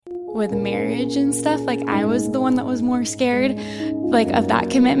with marriage and stuff, like I was the one that was more scared like of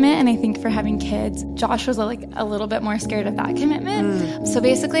that commitment. And I think for having kids, Josh was like a little bit more scared of that commitment. So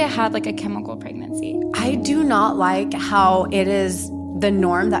basically I had like a chemical pregnancy. I do not like how it is the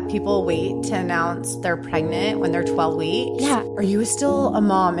norm that people wait to announce they're pregnant when they're 12 weeks. Yeah. Are you still a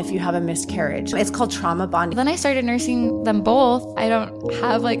mom if you have a miscarriage? It's called trauma bonding. Then I started nursing them both. I don't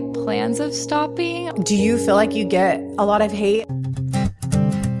have like plans of stopping. Do you feel like you get a lot of hate?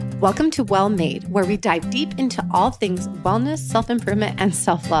 Welcome to Well Made, where we dive deep into all things wellness, self-improvement, and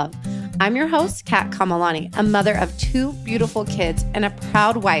self-love. I'm your host, Kat Kamalani, a mother of 2 beautiful kids and a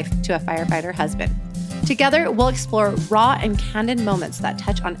proud wife to a firefighter husband. Together, we'll explore raw and candid moments that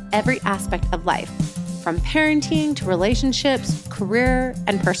touch on every aspect of life, from parenting to relationships, career,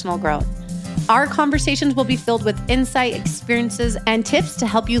 and personal growth. Our conversations will be filled with insight, experiences, and tips to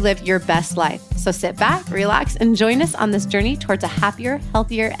help you live your best life. So sit back, relax, and join us on this journey towards a happier,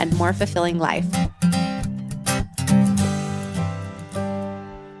 healthier, and more fulfilling life.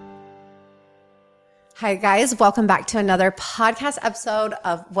 Hi guys, welcome back to another podcast episode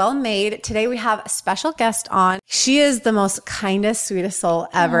of Well Made. Today we have a special guest on. She is the most kindest, sweetest soul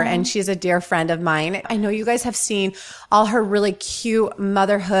ever, and she's a dear friend of mine. I know you guys have seen all her really cute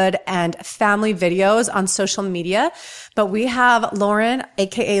motherhood and family videos on social media, but we have Lauren,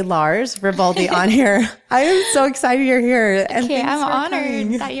 aka Lars Rivaldi, on here. I am so excited you're here. And Okay, I'm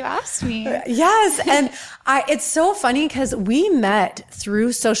honored that you asked me. Yes, and it's so funny because we met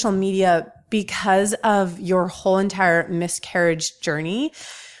through social media because of your whole entire miscarriage journey,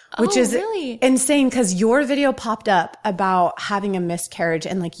 which is really insane because your video popped up about having a miscarriage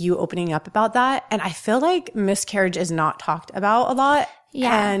and like you opening up about that. And I feel like miscarriage is not talked about a lot.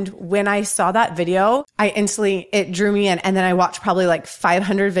 Yeah. And when I saw that video, it drew me in. And then I watched probably like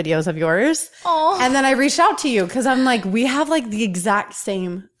 500 videos of yours. Oh. And then I reached out to you because I'm like, we have like the exact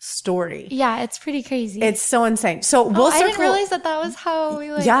same story. Yeah, it's pretty crazy. It's so insane. So I didn't realize that was how we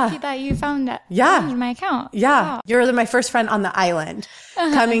that you found it. Yeah. My account. Yeah. Wow. You're my first friend on the island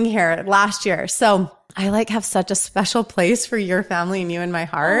coming here last year. So I like have such a special place for your family and you in my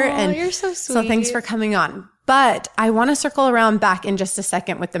heart. And you're so sweet. So thanks for coming on. But I want to circle around back in just a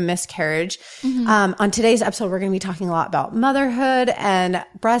second with the miscarriage. On today's episode, we're going to be talking a lot about motherhood and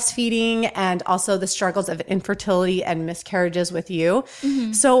breastfeeding and also the struggles of infertility and miscarriages with you.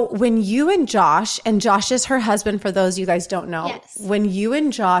 So when you and Josh is her husband for those you guys don't know, Yes. When you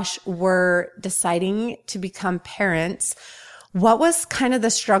and Josh were deciding to become parents, what was kind of the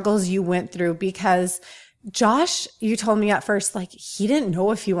struggles you went through? Because Josh, you told me at first, like, he didn't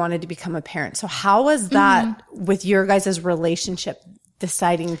know if he wanted to become a parent. So how was that with your guys' relationship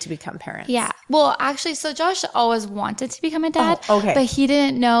deciding to become parents? Yeah. Well, actually, so Josh always wanted to become a dad. Oh, okay. But he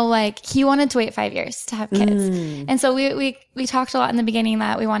didn't know, like, he wanted to wait 5 years to have kids. And so we talked a lot in the beginning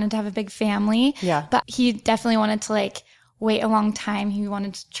that we wanted to have a big family. Yeah. But he definitely wanted to, like, wait a long time. He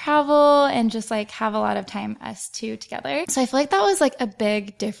wanted to travel and just like have a lot of time us two together. So I feel like that was like a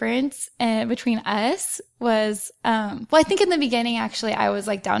big difference between us was, well, I think in the beginning, actually, I was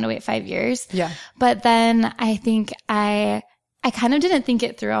like down to wait 5 years. Yeah. But then I think I kind of didn't think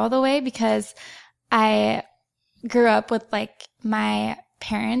it through all the way because I grew up with like my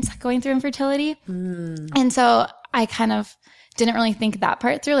parents going through infertility. And so I kind of didn't really think that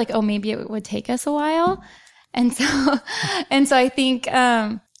part through, like, oh, maybe it would take us a while. And so I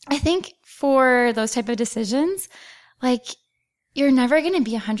think for those type of decisions, like you're never going to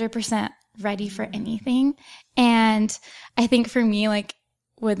be 100% ready for anything. And I think for me, like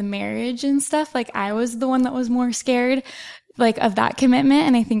with marriage and stuff, like I was the one that was more scared like of that commitment.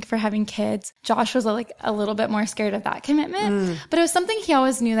 And I think for having kids, Josh was like a little bit more scared of that commitment, but it was something he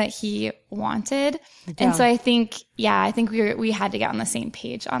always knew that he wanted. Yeah. And so I think we had to get on the same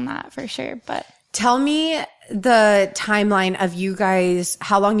page on that for sure. But tell me the timeline of you guys,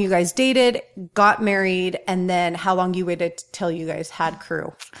 how long you guys dated, got married, and then how long you waited till you guys had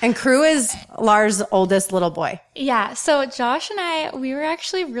Crew. And Crew is Lars' oldest little boy. Yeah. So Josh and we were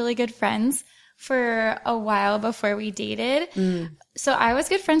actually really good friends for a while before we dated. So I was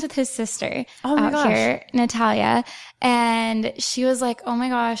good friends with his sister here, Natalia. And she was like, oh my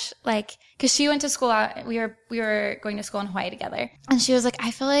gosh, like, cause she went to school out, we were going to school in Hawaii together. And she was like,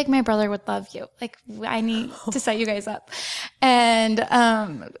 I feel like my brother would love you. Like, I need to set you guys up. And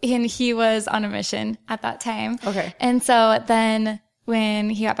he was on a mission at that time. Okay. And so then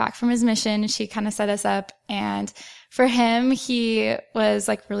when he got back from his mission, she kind of set us up. And for him, he was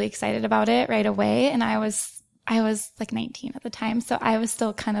like really excited about it right away. And I was like 19 at the time. So I was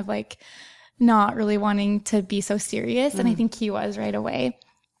still kind of like not really wanting to be so serious. And I think he was right away.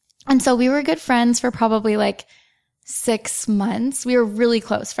 And so we were good friends for probably like 6 months. We were really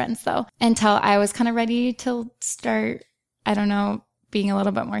close friends though, until I was kind of ready to start, I don't know, being a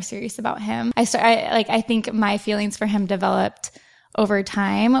little bit more serious about him. I think my feelings for him developed over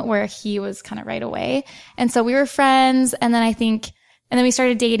time, where he was kind of right away. And so we were friends, and then we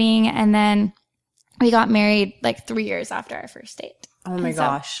started dating, and then we got married like 3 years after our first date. Oh my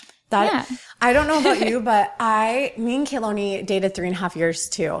gosh. I don't know about you, but me and Kayloni dated 3.5 years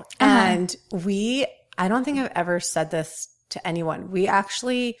too. And I don't think I've ever said this to anyone. We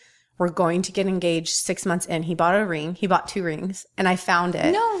actually were going to get engaged 6 months in. He bought a ring. He bought 2 rings, and I found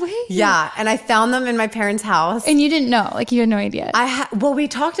it. No way. Yeah. And I found them in my parents' house. And you didn't know, like you had no idea. Well, we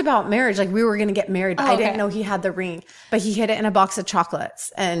talked about marriage. Like we were going to get married, but I didn't know he had the ring, but he hid it in a box of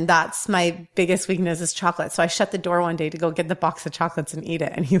chocolates. And that's my biggest weakness is chocolate. So I shut the door one day to go get the box of chocolates and eat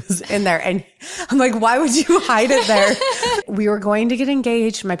it. And he was in there, and I'm like, why would you hide it there? We were going to get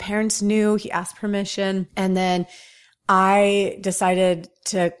engaged. My parents knew. He asked permission. And then I decided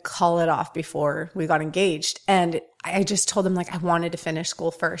to call it off before we got engaged. And I just told him like I wanted to finish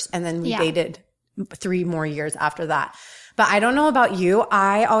school first. And then we dated 3 more years after that. But I don't know about you.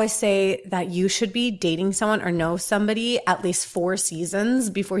 I always say that you should be dating someone or know somebody at least 4 seasons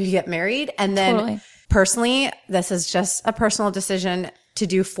before you get married. And then personally, this is just a personal decision to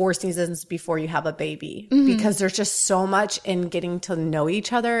do 4 seasons before you have a baby, because there's just so much in getting to know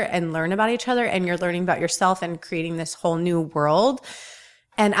each other and learn about each other. And you're learning about yourself and creating this whole new world.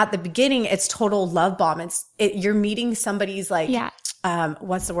 And at the beginning, it's total love bomb. You're meeting somebody's like,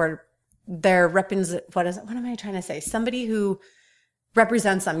 what's the word? What am I trying to say? Somebody who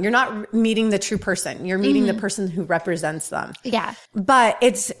represents them. You're not meeting the true person. You're meeting the person who represents them. Yeah. But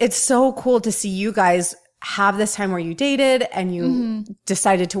it's so cool to see you guys have this time where you dated and you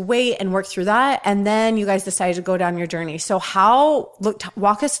decided to wait and work through that. And then you guys decided to go down your journey. So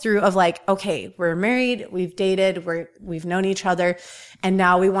walk us through of like, okay, we're married, we've dated, we've known each other, and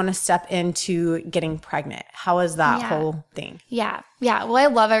now we want to step into getting pregnant. How is that whole thing? Yeah. Yeah. Well, I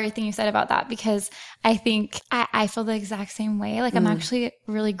love everything you said about that, because I think I feel the exact same way. Like I'm actually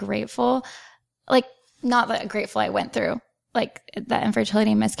really grateful. Like not that grateful I went through like that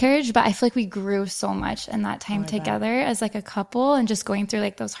infertility and miscarriage, but I feel like we grew so much in that time together as like a couple, and just going through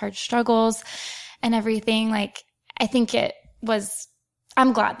like those hard struggles and everything. Like I think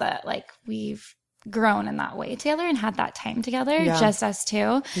I'm glad that like we've grown in that way together and had that time together, just us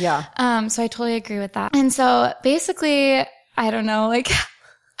two. Yeah. So I totally agree with that. And so basically, I don't know, like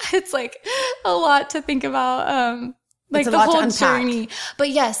it's like a lot to think about. Like the whole journey. But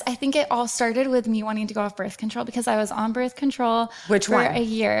yes, I think it all started with me wanting to go off birth control, because I was on birth control for a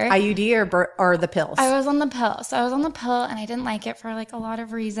year. IUD or the pills? I was on the pill. So I was on the pill, and I didn't like it for like a lot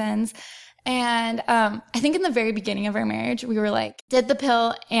of reasons. And I think in the very beginning of our marriage, we were like, did the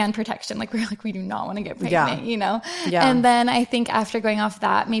pill and protection. Like we were like, we do not want to get pregnant, you know? Yeah. And then I think after going off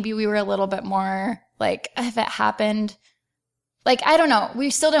that, maybe we were a little bit more like, if it happened, like, I don't know. We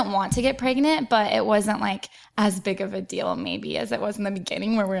still didn't want to get pregnant, but it wasn't like as big of a deal maybe as it was in the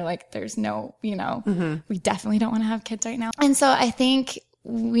beginning, where we're like, there's no, you know, we definitely don't want to have kids right now. And so I think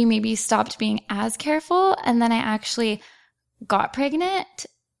we maybe stopped being as careful. And then I actually got pregnant.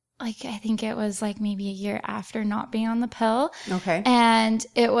 Like, I think it was like maybe a year after not being on the pill. Okay. And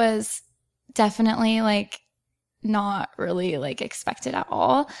it was definitely like not really like expected at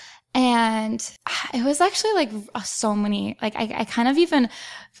all. And it was actually like so many, like I kind of even,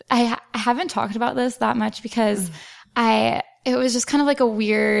 I haven't talked about this that much, because it was just kind of like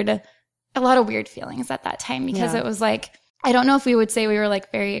a lot of weird feelings at that time, because it was like, I don't know if we would say we were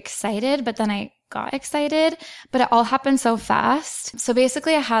like very excited, but then I got excited, but it all happened so fast. So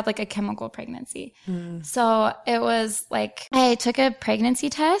basically I had like a chemical pregnancy. So it was like, I took a pregnancy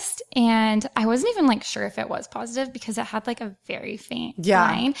test, and I wasn't even like sure if it was positive, because it had like a very faint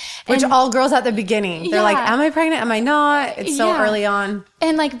line. Which all girls at the beginning, they're like, am I pregnant? Am I not? It's so early on.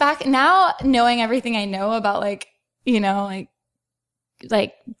 And like back now, knowing everything I know about like, you know,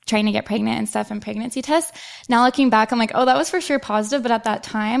 like trying to get pregnant and stuff and pregnancy tests. Now looking back, I'm like, oh, that was for sure positive. But at that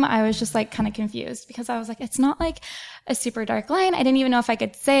time, I was just like kind of confused, because I was like, it's not like a super dark line. I didn't even know if I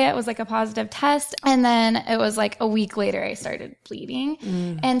could say it was like a positive test. And then it was like a week later, I started bleeding.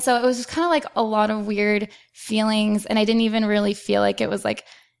 And so it was just kind of like a lot of weird feelings. And I didn't even really feel like it was like,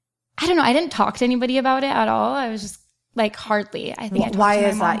 I don't know. I didn't talk to anybody about it at all. I was just like hardly. I think. Why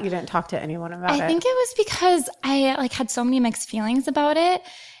is that you didn't talk to anyone about it? I think it was because I like had so many mixed feelings about it,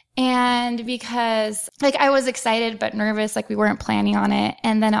 and because like I was excited but nervous, like we weren't planning on it,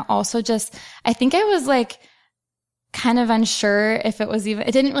 and then it also just, I think I was like kind of unsure if it was even.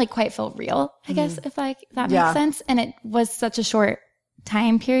 It didn't like quite feel real, I guess, if like that makes sense. And it was such a short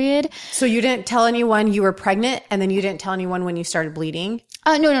time period. So you didn't tell anyone you were pregnant, and then you didn't tell anyone when you started bleeding?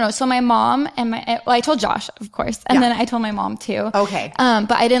 No. So my mom and I told Josh, of course. And then I told my mom too. Okay.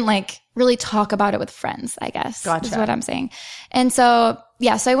 But I didn't like really talk about it with friends, I guess. Gotcha. Is what I'm saying. And so,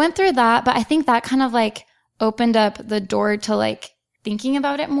 yeah, so I went through that, but I think that kind of like opened up the door to like thinking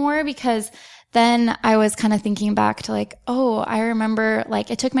about it more, because then I was kind of thinking back to like, oh, I remember like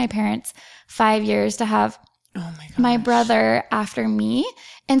it took my parents 5 years to have my brother after me.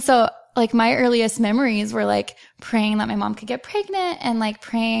 And so like my earliest memories were like praying that my mom could get pregnant and like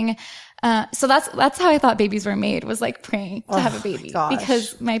praying. So that's how I thought babies were made, was like praying to have a baby,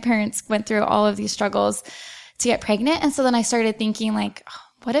 because my parents went through all of these struggles to get pregnant. And so then I started thinking like, oh,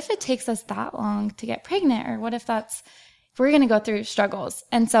 what if it takes us that long to get pregnant? Or what if we're going to go through struggles?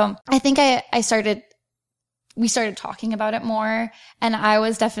 And so I think we started talking about it more, and I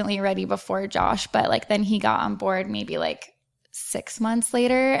was definitely ready before Josh, but like then he got on board maybe like 6 months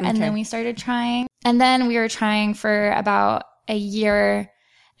later, and then we started trying, and then we were trying for about a year,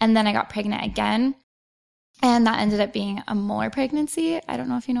 and then I got pregnant again, and that ended up being a molar pregnancy. I don't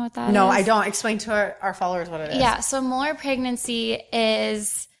know if you know what that is. No, I don't. Explain to our followers what it is. Yeah, so molar pregnancy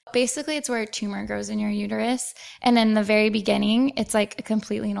is basically it's where a tumor grows in your uterus, and in the very beginning, it's like a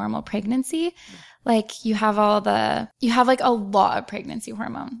completely normal pregnancy. Like you have like a lot of pregnancy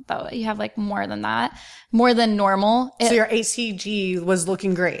hormone, though. You have like more than that, more than normal. So your HCG was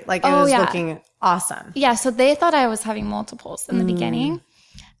looking great. Like it was looking awesome. Yeah. So they thought I was having multiples in the beginning,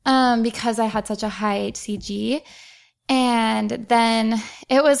 because I had such a high HCG. And then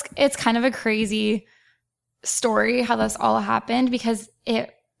it's kind of a crazy story how this all happened, because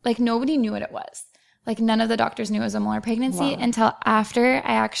like nobody knew what it was. Like none of the doctors knew it was a molar pregnancy until after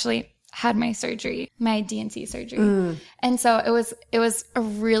I actually had my surgery, my D&C surgery. And so it was a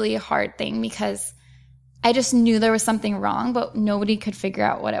really hard thing, because I just knew there was something wrong, but nobody could figure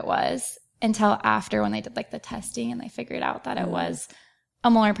out what it was until after, when they did like the testing and they figured out that it was a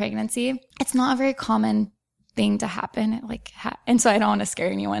molar pregnancy. It's not a very common thing to happen. And so I don't want to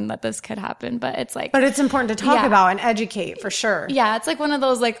scare anyone that this could happen, but it's like, but it's important to talk about and educate for sure. Yeah. It's like one of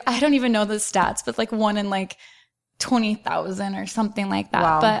those, like, I don't even know the stats, but like 1 in like 20,000 or something like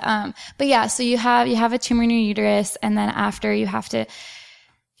that. Wow. But yeah, so you have a tumor in your uterus, and then after I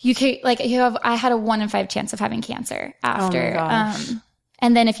had a 1 in 5 chance of having cancer after. Oh my gosh.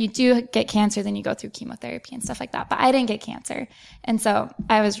 And then if you do get cancer, then you go through chemotherapy and stuff like that. But I didn't get cancer. And so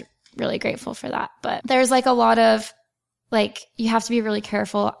I was really grateful for that. But there's like a lot of like, you have to be really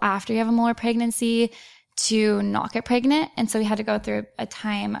careful after you have a molar pregnancy to not get pregnant. And so we had to go through a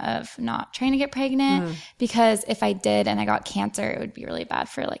time of not trying to get pregnant, because if I did and I got cancer, it would be really bad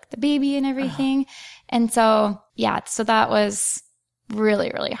for like the baby and everything. And so, yeah, so that was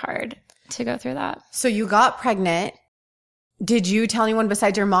really, really hard to go through that. So you got pregnant. Did you tell anyone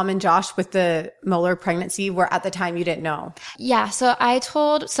besides your mom and Josh with the molar pregnancy, where at the time you didn't know? Yeah. So I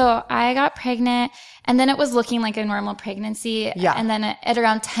got pregnant, and then it was looking like a normal pregnancy. Yeah. And then at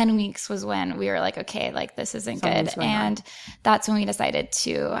around 10 weeks was when we were like, okay, like this isn't good. And that's when we decided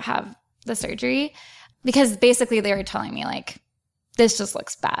to have the surgery, because basically they were telling me like, this just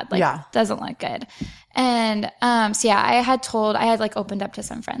looks bad. Like, doesn't look good. And, so yeah, I had like opened up to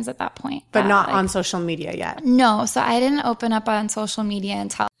some friends at that point. But not on social media yet. No. So I didn't open up on social media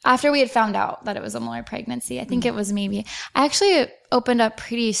until after we had found out that it was a molar pregnancy. I think it was I actually opened up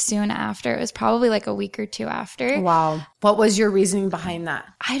pretty soon after. It was probably like a week or two after. Wow. What was your reasoning behind that?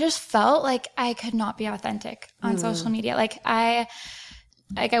 I just felt like I could not be authentic on social media. Like I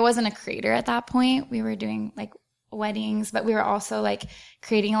wasn't a creator at that point. We were doing like weddings, but we were also like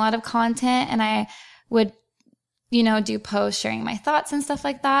creating a lot of content, and I would, do posts sharing my thoughts and stuff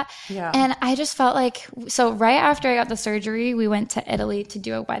like that. Yeah. And I just felt like, so right after I got the surgery, we went to Italy to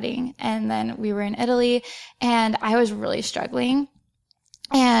do a wedding, and then we were in Italy, and I was really struggling,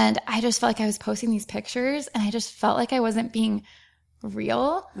 and I just felt like I was posting these pictures, and I just felt like I wasn't being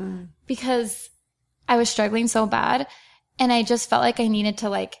real because I was struggling so bad. And I just felt like I needed to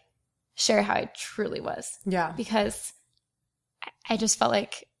like share how I truly was. Yeah. Because I just felt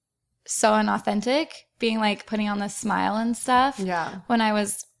like so unauthentic, being like putting on this smile and stuff. Yeah. When I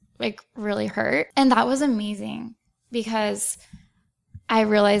was like really hurt. And that was amazing, because I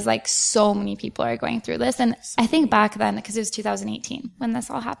realized like so many people are going through this. And I think back then, because it was 2018 when this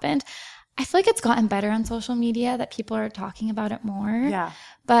all happened, I feel like it's gotten better on social media, that people are talking about it more. Yeah.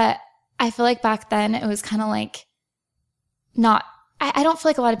 But I feel like back then it was kind of like I don't feel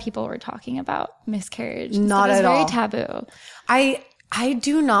like a lot of people were talking about miscarriage. Not at all. It was very taboo. I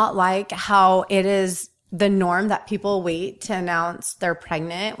do not like how it is the norm that people wait to announce they're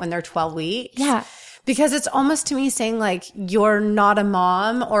pregnant when they're 12 weeks. Yeah. Because it's almost to me saying like, you're not a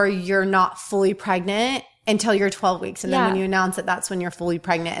mom or you're not fully pregnant until you're 12 weeks. And then when you announce it, that's when you're fully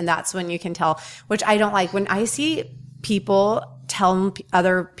pregnant. And that's when you can tell, which I don't like. When I see people tell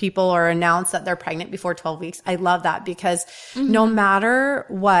other people or announce that they're pregnant before 12 weeks, I love that because no matter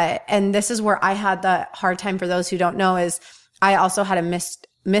what, and this is where I had the hard time for those who don't know is I also had a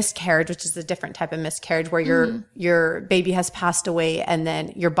miscarriage, which is a different type of miscarriage where your baby has passed away and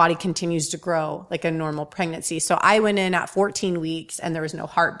then your body continues to grow like a normal pregnancy. So I went in at 14 weeks and there was no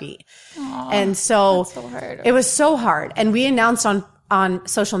heartbeat. Aww, and so, hard. It was so hard. And we announced on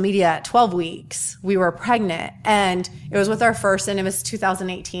social media at 12 weeks, we were pregnant, and it was with our first, and it was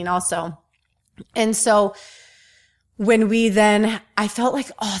 2018 also. And so when I felt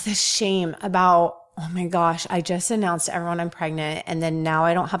like, this shame about, oh my gosh, I just announced to everyone I'm pregnant, and then now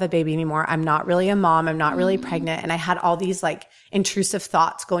I don't have a baby anymore. I'm not really a mom. I'm not really pregnant. And I had all these like intrusive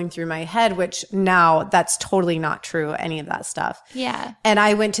thoughts going through my head, which now that's totally not true, any of that stuff. Yeah. And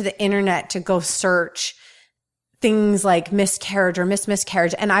I went to the internet to go search things like miscarriage or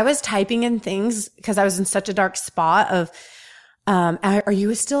miscarriage. And I was typing in things because I was in such a dark spot of, are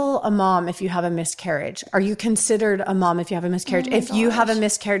you still a mom if you have a miscarriage? Are you considered a mom if you have a miscarriage? If you have a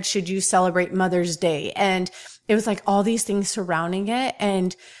miscarriage, should you celebrate Mother's Day? And it was like all these things surrounding it.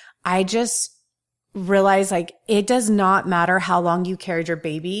 And I just realized like, it does not matter how long you carried your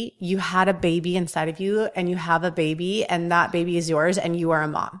baby. You had a baby inside of you and you have a baby and that baby is yours and you are a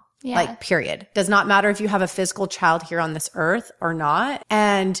mom. Yeah. Like, period. Does not matter if you have a physical child here on this earth or not.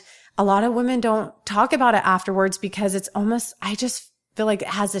 And a lot of women don't talk about it afterwards because it's almost, I just feel like it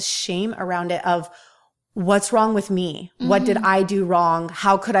has a shame around it of what's wrong with me? What did I do wrong?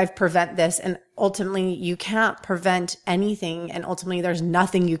 How could I prevent this? And ultimately you can't prevent anything. And ultimately there's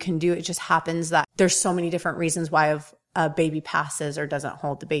nothing you can do. It just happens that there's so many different reasons why a baby passes or doesn't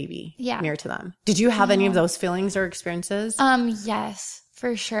hold the baby near to them. Did you have any of those feelings or experiences? Yes.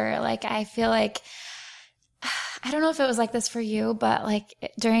 For sure. Like, I feel like, I don't know if it was like this for you, but like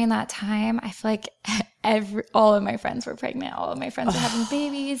during that time, I feel like all of my friends were pregnant. All of my friends were having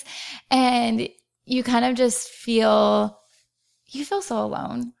babies, and you kind of just feel so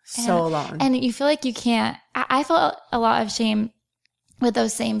alone. Alone. And you feel like you can't, I felt a lot of shame with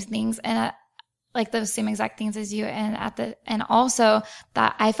those same things and like those same exact things as you. And also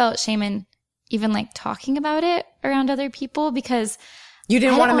that I felt shame in even like talking about it around other people because you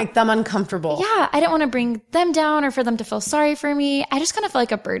didn't want to make them uncomfortable. Yeah. I didn't want to bring them down or for them to feel sorry for me. I just kind of felt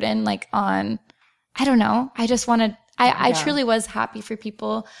like a burden, like I don't know. I just wanted, I truly was happy for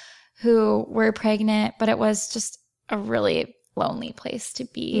people who were pregnant, but it was just a really lonely place to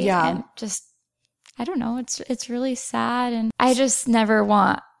be. Yeah. And just, I don't know. It's really sad. And I just never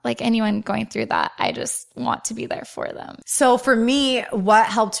want like anyone going through that. I just want to be there for them. So for me, what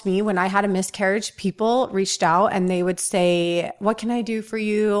helped me when I had a miscarriage, people reached out and they would say, what can I do for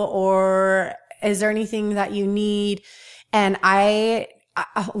you? Or is there anything that you need? And a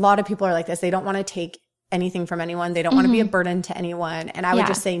lot of people are like this. They don't want to take anything from anyone. They don't want to be a burden to anyone. And I would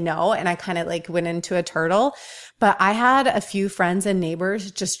just say no. And I kind of like went into a turtle. But I had a few friends and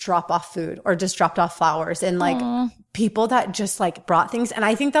neighbors just drop off food or just dropped off flowers and like people that just like brought things. And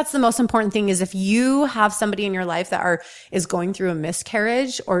I think that's the most important thing is if you have somebody in your life that is going through a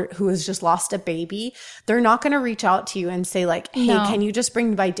miscarriage or who has just lost a baby, they're not going to reach out to you and say like, hey, can you just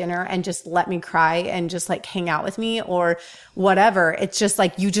bring me by dinner and just let me cry and just like hang out with me or whatever. It's just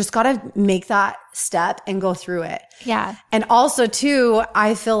like, you just got to make that step and go through it. Yeah. And also too,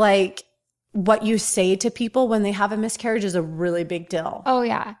 I feel like what you say to people when they have a miscarriage is a really big deal. Oh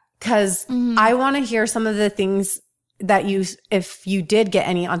yeah. Cause I want to hear some of the things that if you did get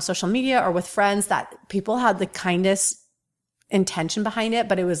any on social media or with friends that people had the kindest intention behind it,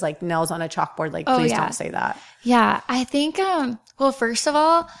 but it was like nails on a chalkboard. Like, please don't say that. Yeah. I think, well, first of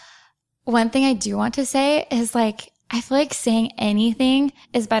all, one thing I do want to say is like, I feel like saying anything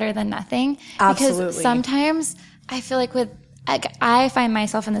is better than nothing. Absolutely. Because sometimes I feel like I find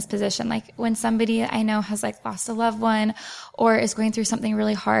myself in this position, like when somebody I know has like lost a loved one or is going through something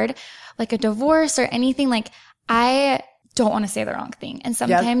really hard, like a divorce or anything, like I don't want to say the wrong thing. And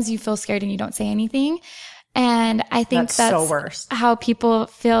sometimes you feel scared and you don't say anything. And I think that's so worst. How people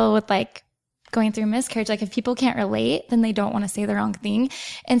feel with like going through miscarriage. Like if people can't relate, then they don't want to say the wrong thing.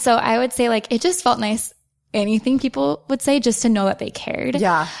 And so I would say like, it just felt nice. Anything people would say just to know that they cared.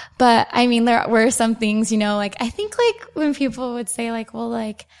 Yeah. But I mean, there were some things, like I think like when people would say like, well,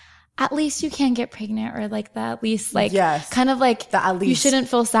 like at least you can get pregnant or like that, at least like kind of like the at least. You shouldn't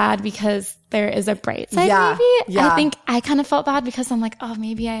feel sad because there is a bright side maybe. Yeah. I think I kind of felt bad because I'm like, oh,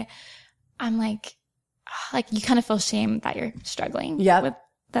 maybe I'm like you kind of feel shame that you're struggling with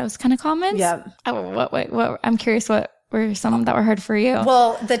those kind of comments. Yeah. What I'm curious, what were some that were hard for you?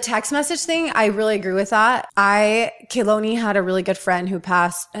 Well, the text message thing, I really agree with that. Kaloni had a really good friend who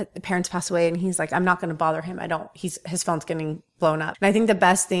parents passed away, and he's like, I'm not going to bother him. His phone's getting blown up. And I think the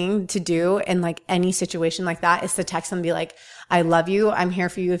best thing to do in like any situation like that is to text them and be like, I love you. I'm here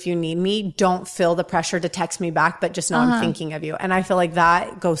for you if you need me. Don't feel the pressure to text me back, but just know I'm thinking of you. And I feel like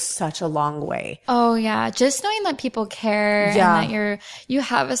that goes such a long way. Oh yeah. Just knowing that people care and that you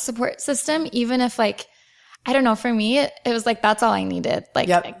have a support system, even if like, I don't know, for me, it was like, that's all I needed. Like,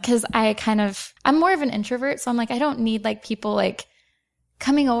 cause I'm more of an introvert. So I'm like, I don't need like people like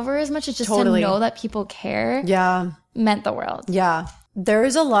coming over as much as just to know that people care. Yeah. Meant the world. Yeah.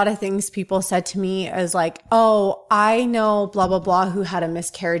 There's a lot of things people said to me as like, oh, I know blah, blah, blah, who had a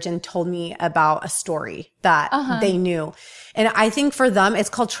miscarriage and told me about a story that they knew. And I think for them, it's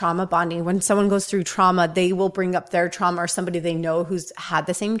called trauma bonding. When someone goes through trauma, they will bring up their trauma or somebody they know who's had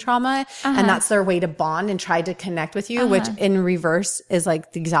the same trauma. And that's their way to bond and try to connect with you, which in reverse is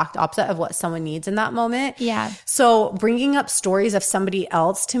like the exact opposite of what someone needs in that moment. Yeah. So bringing up stories of somebody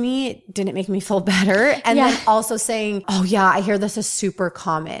else to me didn't make me feel better. And then also saying, oh yeah, I hear this is super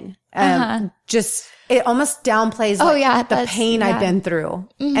common. Just, it almost downplays the pain I've been through.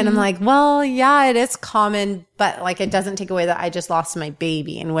 And I'm like, well, yeah, it is common, but like, it doesn't take away that I just lost my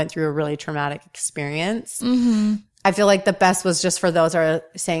baby and went through a really traumatic experience. I feel like the best was just for those who are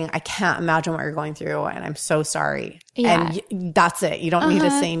saying, I can't imagine what you're going through and I'm so sorry. Yeah. And that's it. You don't need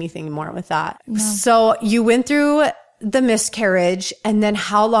to say anything more with that. No. So you went through the miscarriage, and then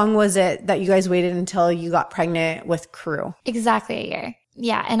how long was it that you guys waited until you got pregnant with Crew? Exactly a year.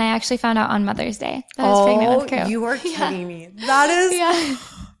 Yeah, and I actually found out on Mother's Day that I was pregnant with Crew. You are kidding me. That is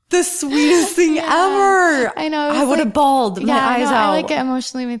the sweetest thing ever. I know. I would have bawled my eyes out. I like get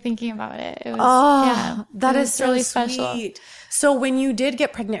emotionally when thinking about it. It was, that is so really sweet. Special. So when you did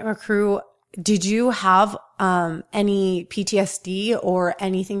get pregnant with Crew, did you have any PTSD or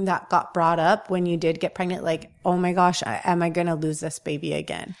anything that got brought up when you did get pregnant? Like, oh my gosh, am I going to lose this baby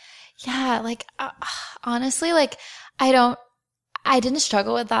again? Yeah. Like, honestly, like I didn't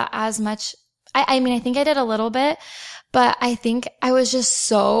struggle with that as much. I mean, I think I did a little bit, but I think I was just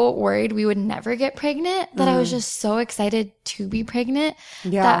so worried we would never get pregnant that I was just so excited to be pregnant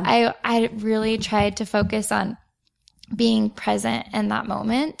that I really tried to focus on being present in that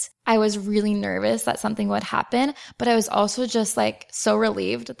moment. I was really nervous that something would happen, but I was also just like so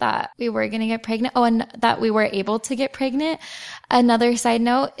relieved that we were going to get pregnant. Oh, and that we were able to get pregnant. Another side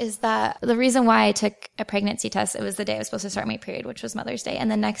note is that the reason why I took a pregnancy test, it was the day I was supposed to start my period, which was Mother's Day. And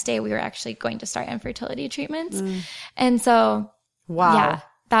the next day we were actually going to start infertility treatments. And so, that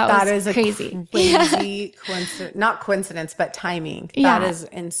was crazy. Crazy coincidence, not coincidence, but timing. That is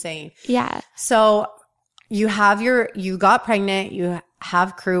insane. Yeah. So you got pregnant, you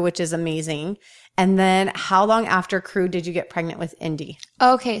have Crew, which is amazing. And then how long after Crew did you get pregnant with Indy?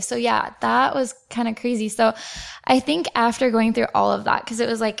 Okay. So that was kind of crazy. So I think after going through all of that, cause it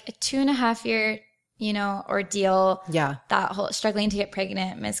was like a 2.5 year, ordeal. Yeah. That whole struggling to get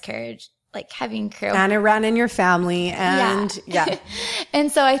pregnant, miscarriage, like having Crew. And it ran in your family and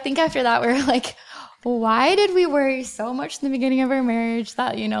And so I think after that, we were like, why did we worry so much in the beginning of our marriage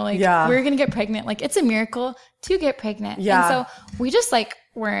that, we were going to get pregnant? Like, it's a miracle to get pregnant. Yeah. And so we just like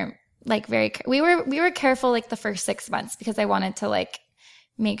weren't like we were careful like the first 6 months because I wanted to like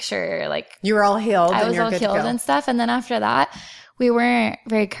make sure like you were all healed. I was all healed and stuff. And then after that, we weren't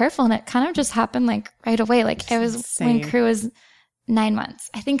very careful and it kind of just happened like right away. Like it was insane. When Crew was 9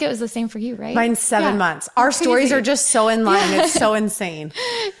 months. I think it was the same for you, right? Mine's 7 months. Our stories are just so in line. It's so insane.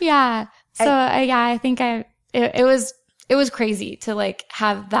 Yeah. So I think it was crazy to like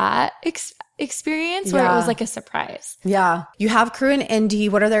have that experience where it was like a surprise. Yeah. You have Crew and Indy.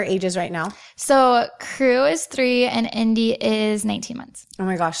 What are their ages right now? So Crew is 3 and Indy is 19 months. Oh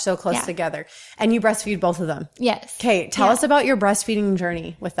my gosh. So close together. And you breastfeed both of them. Yes. Okay. Tell us about your breastfeeding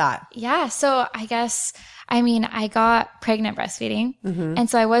journey with that. Yeah. So I got pregnant breastfeeding. And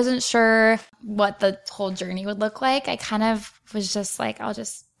so I wasn't sure what the whole journey would look like. I kind of was just like, I'll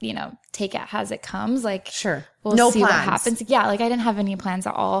just, take it as it comes. Like, sure. We'll see plans. What happens. Yeah. Like I didn't have any plans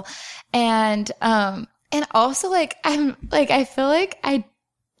at all. And also like, I feel like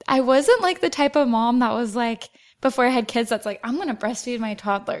I wasn't like the type of mom that was like, before I had kids, that's like, I'm going to breastfeed my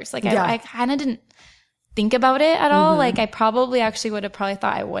toddlers. Like I kind of didn't think about it at all. Like I probably actually would have thought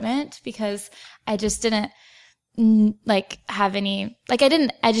I wouldn't because I just didn't like have any, like I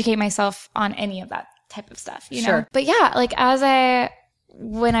didn't educate myself on any of that type of stuff, Sure. But yeah, like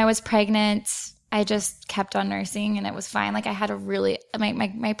when I was pregnant, I just kept on nursing and it was fine. Like I had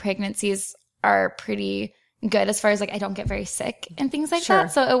my pregnancies are pretty good as far as like I don't get very sick and things like Sure.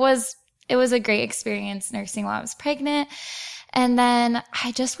 that. So it was a great experience nursing while I was pregnant. And then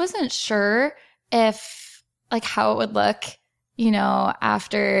I just wasn't sure if like how it would look, you know,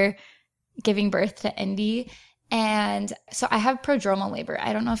 after giving birth to Indy. And so I have prodromal labor.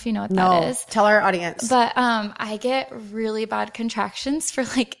 I don't know if you know what that is. Tell our audience. But I get really bad contractions for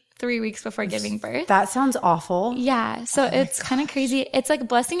like 3 weeks before giving birth. That sounds awful. Yeah. So it's kind of crazy. It's like a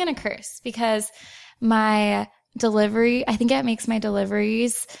blessing and a curse because my delivery, I think it makes my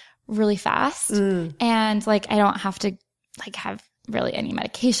deliveries really fast. And like I don't have to like have really any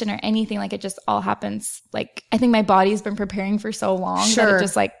medication or anything. Like it just all happens. Like I think my body's been preparing for so long that it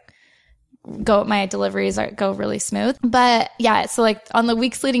just like my deliveries go really smooth. But yeah, so like on the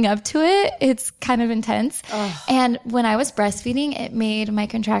weeks leading up to it, it's kind of intense. And when I was breastfeeding, it made my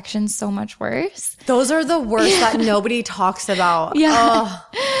contractions so much worse. Those are the worst that nobody talks about. Yeah.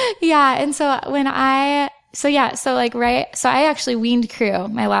 Yeah. And so so I actually weaned Crew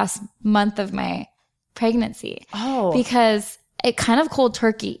my last month of my pregnancy. Because it kind of cold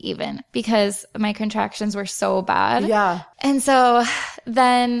turkey even because my contractions were so bad. Yeah. And so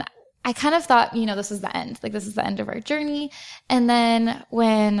then I kind of thought, you know, this is the end. Like, this is the end of our journey. And then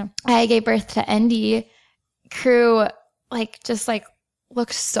when I gave birth to Indy, Crew, just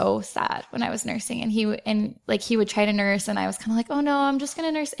looked so sad when I was nursing. And he would try to nurse. And I was kind of like, oh no, I'm just going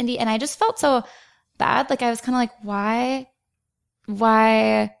to nurse Indy. And I just felt so bad. Like, I was kind of like,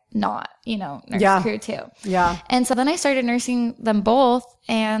 why not, you know, nurse Crew too? Yeah. And so then I started nursing them both.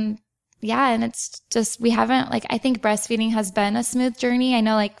 And yeah, and it's just, we haven't, I think breastfeeding has been a smooth journey. I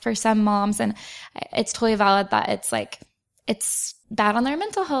know, for some moms, and it's totally valid that it's bad on their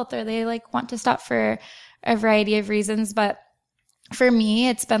mental health or they, want to stop for a variety of reasons. But for me,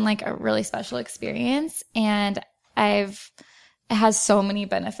 it's been, a really special experience. And it has so many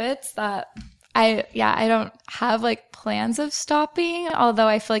benefits that I don't have, plans of stopping. Although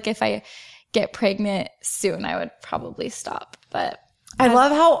I feel like if I get pregnant soon, I would probably stop. But I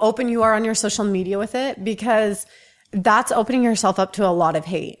love how open you are on your social media with it because that's opening yourself up to a lot of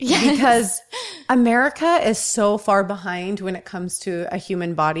hate. Yes. Because America is so far behind when it comes to a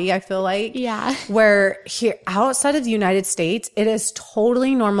human body, I feel like. Yeah. Where here outside of the United States, it is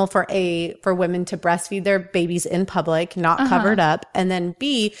totally normal for women to breastfeed their babies in public, not covered up, and then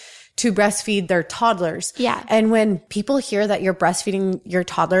B, to breastfeed their toddlers. Yeah. And when people hear that you're breastfeeding your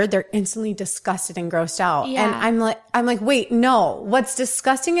toddler, they're instantly disgusted and grossed out. Yeah. And I'm like, wait, no, what's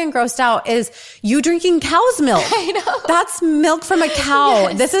disgusting and grossed out is you drinking cow's milk. I know. That's milk from a cow.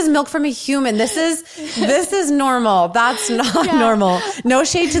 Yes. This is milk from a human. This is normal. That's not normal. No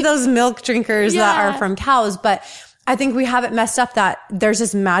shade to those milk drinkers that are from cows, but I think we have it messed up that there's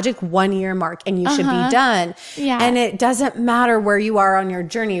this magic 1 year mark and you should be done. Yeah. And it doesn't matter where you are on your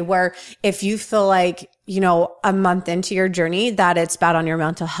journey, where if you feel like, you know, a month into your journey that it's bad on your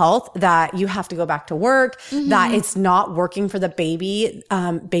mental health, that you have to go back to work, that it's not working for the baby.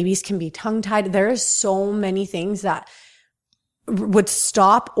 Babies can be tongue tied. There is so many things that would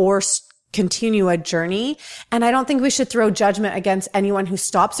stop or continue a journey. And I don't think we should throw judgment against anyone who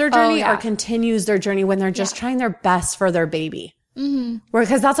stops their journey or continues their journey when they're just trying their best for their baby.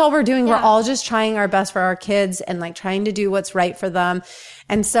 Because that's all we're doing. We're all just trying our best for our kids and trying to do what's right for them.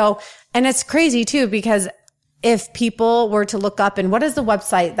 And so, and it's crazy too, because if people were to look up, and what is the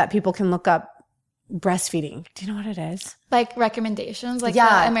website that people can look up breastfeeding? Do you know what it is? Recommendations, the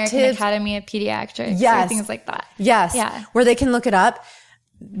American Academy of Pediatrics, or things like that. Yes. Yeah. Where they can look it up.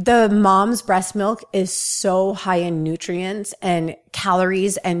 The mom's breast milk is so high in nutrients and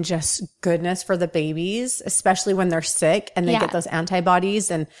calories and just goodness for the babies, especially when they're sick and they get those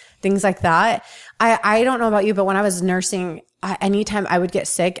antibodies and things like that. I don't know about you, but when I was nursing, anytime I would get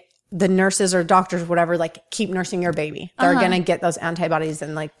sick, the nurses or doctors, whatever, keep nursing your baby. They're going to get those antibodies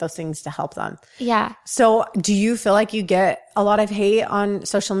and those things to help them. Yeah. So do you feel like you get a lot of hate on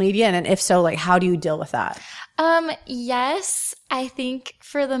social media? And if so, how do you deal with that? Yes, I think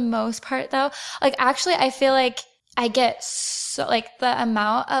for the most part though, actually I feel like I get so, the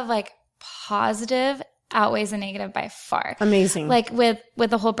amount of positive outweighs the negative by far. Amazing. With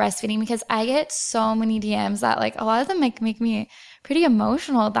the whole breastfeeding, because I get so many DMs that a lot of them make me pretty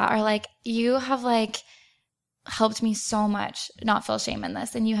emotional that are you have helped me so much not feel shame in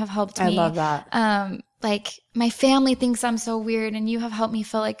this, and you have helped me. I love that. My family thinks I'm so weird, and you have helped me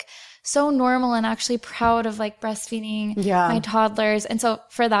feel so normal and actually proud of breastfeeding my toddlers. And so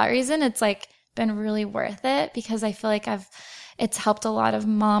for that reason, it's been really worth it, because I feel like it's helped a lot of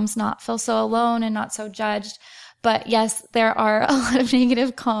moms not feel so alone and not so judged. But yes, there are a lot of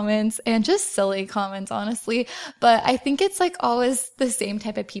negative comments and just silly comments, honestly. But I think it's always the same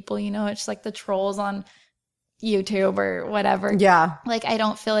type of people, it's the trolls on YouTube or whatever. Yeah. Like, I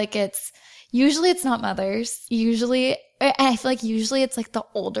don't feel like usually it's not mothers. I feel like usually it's like the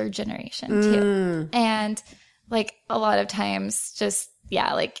older generation too. And like a lot of times just,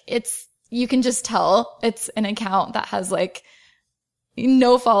 like you can just tell it's an account that has like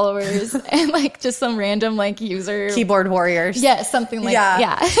no followers and like just some random like user. Keyboard warriors. Yeah, something like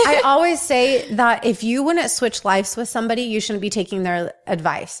yeah. I always say that if you wouldn't switch lives with somebody, you shouldn't be taking their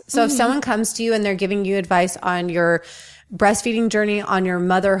advice. So if someone comes to you and they're giving you advice on your breastfeeding journey, on your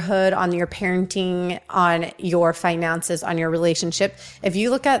motherhood, on your parenting, on your finances, on your relationship, if you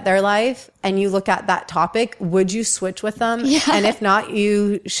look at their life and you look at that topic, would you switch with them? Yeah. And if not,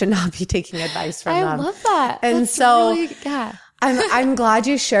 you should not be taking advice from them. I love that. And That's so really, I'm glad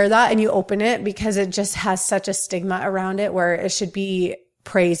you share that and you open it, because it just has such a stigma around it where it should be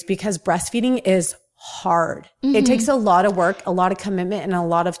praised, because breastfeeding is hard. It takes a lot of work, a lot of commitment, and a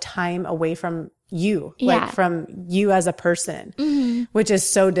lot of time away from you, like from you as a person, which is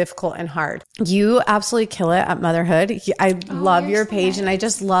so difficult and hard. You absolutely kill it at motherhood. I love your page, and I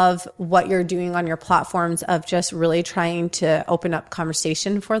just love what you're doing on your platforms of just really trying to open up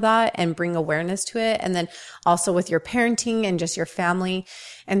conversation for that and bring awareness to it. And then also with your parenting and just your family.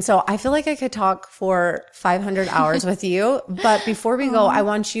 And so I feel like I could talk for 500 hours with you. But before we go, I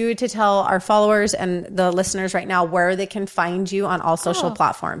want you to tell our followers and the listeners right now where they can find you on all social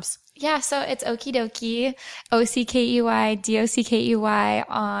platforms. Yeah, so it's Okidoki, OKEY,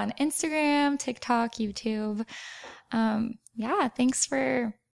 on Instagram, TikTok, YouTube. Thanks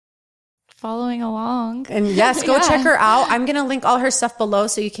for following along. And yes, go check her out. I'm going to link all her stuff below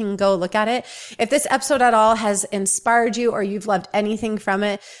so you can go look at it. If this episode at all has inspired you or you've loved anything from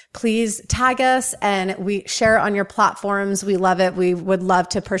it, please tag us and we share it on your platforms. We love it. We would love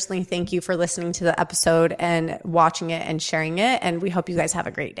to personally thank you for listening to the episode and watching it and sharing it. And we hope you guys have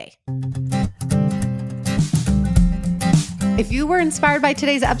a great day. If you were inspired by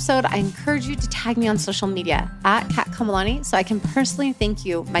today's episode, I encourage you to tag me on social media at Kat Kamalani so I can personally thank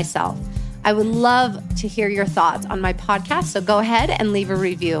you myself. I would love to hear your thoughts on my podcast, so go ahead and leave a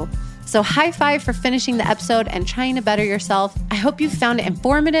review. So high five for finishing the episode and trying to better yourself. I hope you found it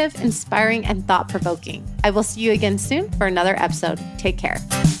informative, inspiring, and thought-provoking. I will see you again soon for another episode. Take care.